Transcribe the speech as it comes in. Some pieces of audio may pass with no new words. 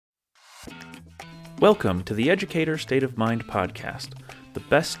Welcome to the Educator State of Mind podcast, the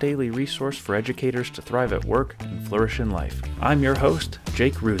best daily resource for educators to thrive at work and flourish in life. I'm your host,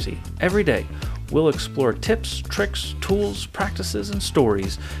 Jake Ruzzi. Every day, we'll explore tips, tricks, tools, practices, and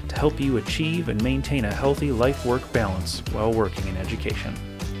stories to help you achieve and maintain a healthy life-work balance while working in education.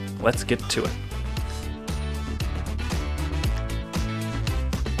 Let's get to it.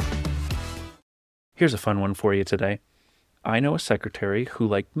 Here's a fun one for you today. I know a secretary who,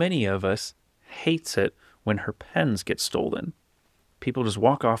 like many of us, hates it when her pens get stolen. People just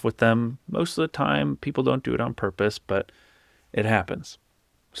walk off with them. Most of the time, people don't do it on purpose, but it happens.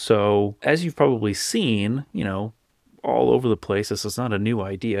 So, as you've probably seen, all over the place, this is not a new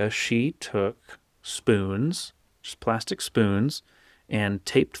idea. She took spoons, just plastic spoons, and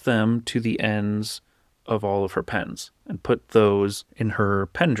taped them to the ends of all of her pens and put those in her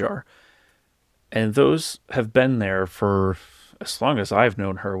pen jar. And those have been there for as long as I've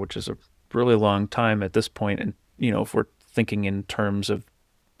known her, which is a really long time at this point. And, if we're thinking in terms of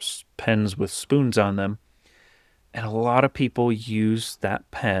pens with spoons on them, and a lot of people use that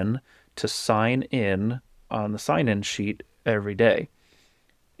pen to sign in on the sign-in sheet every day.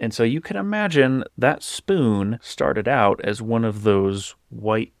 And so you can imagine that spoon started out as one of those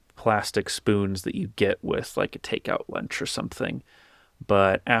white plastic spoons that you get with like a takeout lunch or something.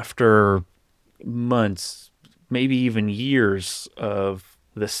 But after months, maybe even years of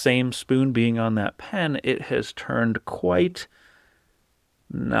the same spoon being on that pen, it has turned quite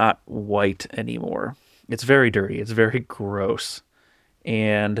not white anymore. It's very dirty. It's very gross.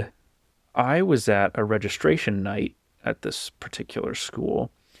 And I was at a registration night at this particular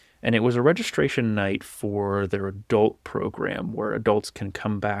school, and it was a registration night for their adult program where adults can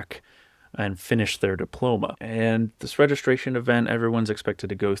come back and finish their diploma. And this registration event, everyone's expected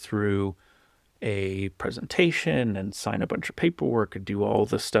to go through a presentation and sign a bunch of paperwork and do all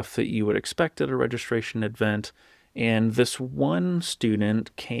the stuff that you would expect at a registration event. And this one student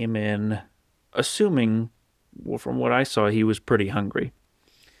came in assuming, well, from what I saw, he was pretty hungry.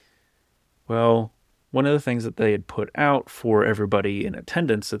 Well, one of the things that they had put out for everybody in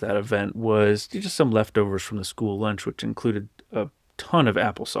attendance at that event was just some leftovers from the school lunch, which included a ton of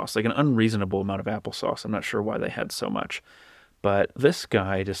applesauce, like an unreasonable amount of applesauce. I'm not sure why they had so much. But this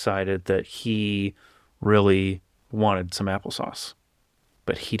guy decided that he really wanted some applesauce,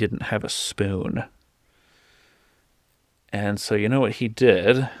 but he didn't have a spoon. And so what he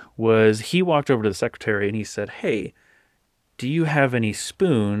did was he walked over to the secretary and he said, "Hey, do you have any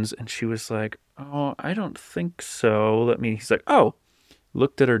spoons?" And she was like, "Oh, I don't think so. He's like, "Oh,"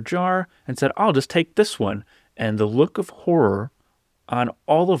 looked at her jar and said, "I'll just take this one." And the look of horror on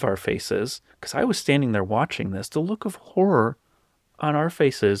all of our faces, because I was standing there watching this, the look of horror on our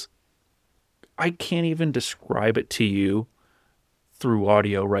faces, I can't even describe it to you through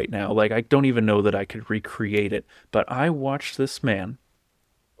audio right now. I don't even know that I could recreate it. But I watched this man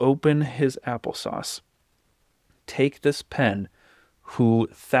open his applesauce, take this pen, who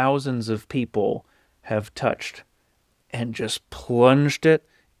thousands of people have touched, and just plunged it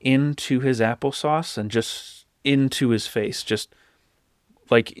into his applesauce and just into his face. Just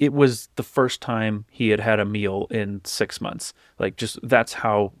like it was the first time he had had a meal in 6 months. That's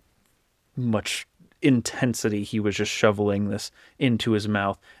how much intensity he was just shoveling this into his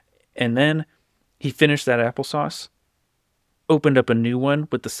mouth. And then he finished that applesauce, opened up a new one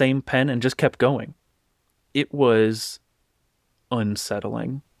with the same pen, and just kept going. It was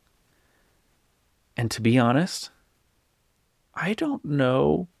unsettling. And to be honest, I don't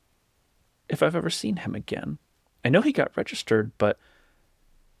know if I've ever seen him again. I know he got registered, but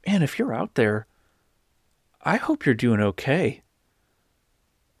man, if you're out there, I hope you're doing okay.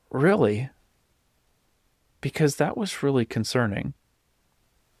 Really. Because that was really concerning.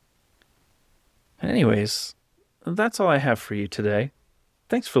 Anyways, that's all I have for you today.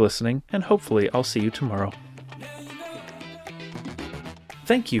 Thanks for listening, and hopefully I'll see you tomorrow.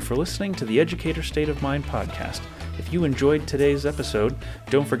 Thank you for listening to the Educator State of Mind podcast. If you enjoyed today's episode,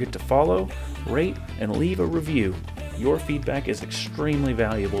 don't forget to follow, rate, and leave a review. Your feedback is extremely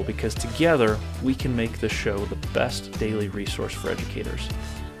valuable because together we can make this show the best daily resource for educators.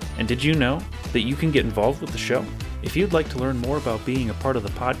 And did you know that you can get involved with the show? If you'd like to learn more about being a part of the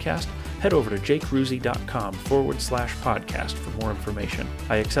podcast, head over to jakeruzzi.com/podcast for more information.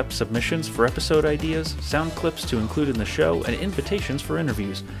 I accept submissions for episode ideas, sound clips to include in the show, and invitations for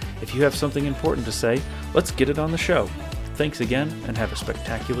interviews. If you have something important to say, let's get it on the show. Thanks again, and have a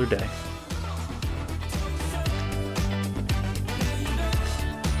spectacular day.